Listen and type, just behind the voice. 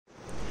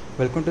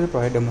Welcome to the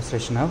project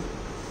demonstration of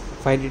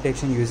fire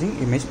detection using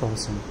image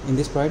processing. In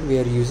this project we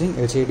are using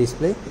LCD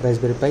display,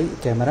 Raspberry Pi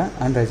camera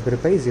and Raspberry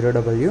Pi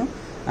 0W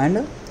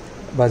and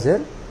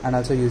buzzer, and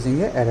also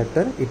using a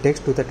adapter. It takes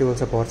 230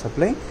 volts of power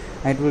supply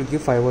and it will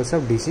give 5 volts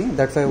of DC.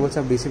 That 5 volts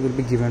of DC will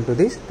be given to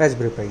this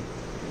Raspberry Pi.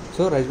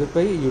 So Raspberry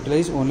Pi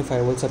utilize only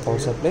 5 volts of power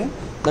supply.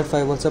 That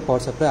 5 volts of power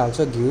supply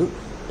also give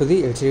to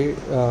the LCD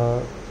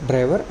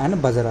driver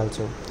and buzzer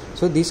also.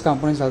 So these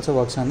components also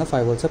works on the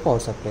 5 volts of power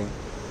supply.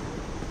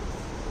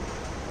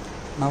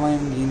 Now I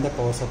am in the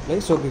power supply.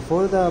 So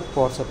before the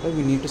power supply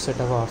we need to set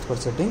our hotspot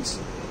settings.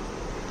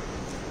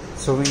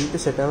 So we need to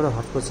set our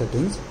hotspot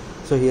settings.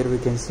 So here we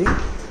can see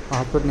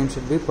hotspot name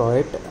should be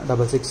project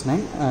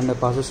 669 and the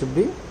password should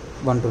be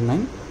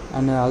 129,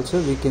 and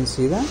also we can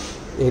see the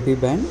AP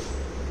band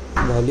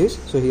values.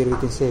 So here we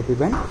can see AP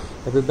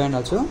band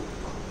also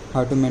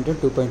have to maintain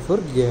 2.4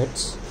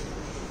 GHz.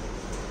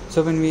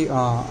 So when we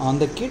on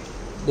the kit,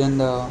 then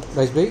the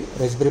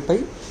Raspberry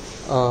Pi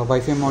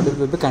Wi-Fi module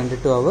will be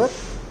connected to our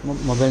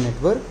mobile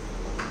network.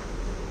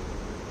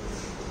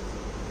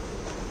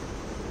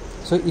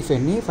 So if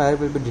any fire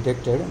will be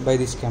detected by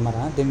this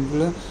camera, then it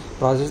will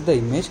process the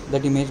image.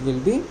 That image will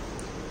be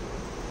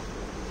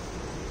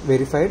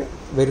verified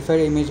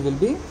image will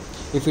be,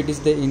 if it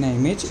is in an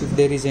image, if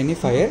there is any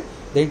fire,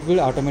 then it will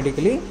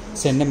automatically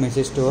send a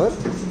message to our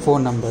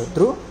phone number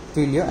through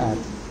Feel Your app.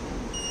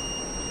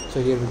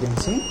 So here we can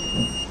see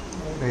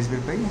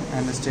Raspberry Pi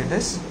and the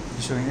status,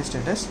 showing the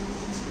status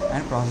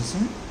and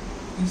processing.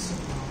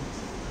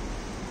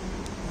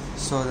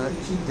 So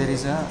there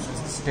is a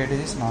status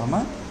is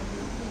normal.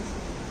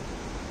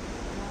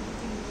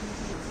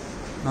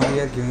 Now we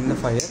are giving the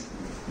fire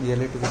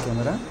nearly to the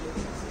camera.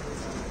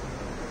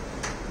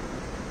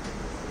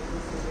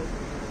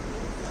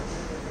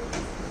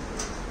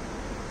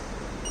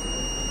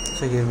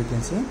 So here we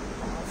can see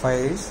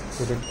fire is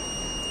detected.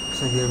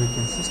 So here we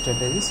can see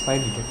status is fire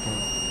detected.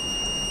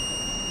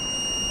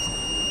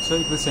 So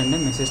it will send a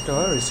message to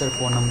our registered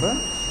phone number.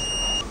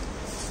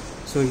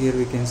 So here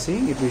we can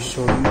see it is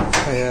showing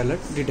fire alert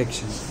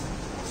detection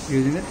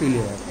using the Feel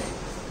Your app.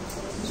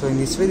 So in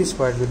this way this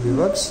project will be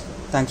works.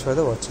 Thanks for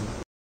the watching.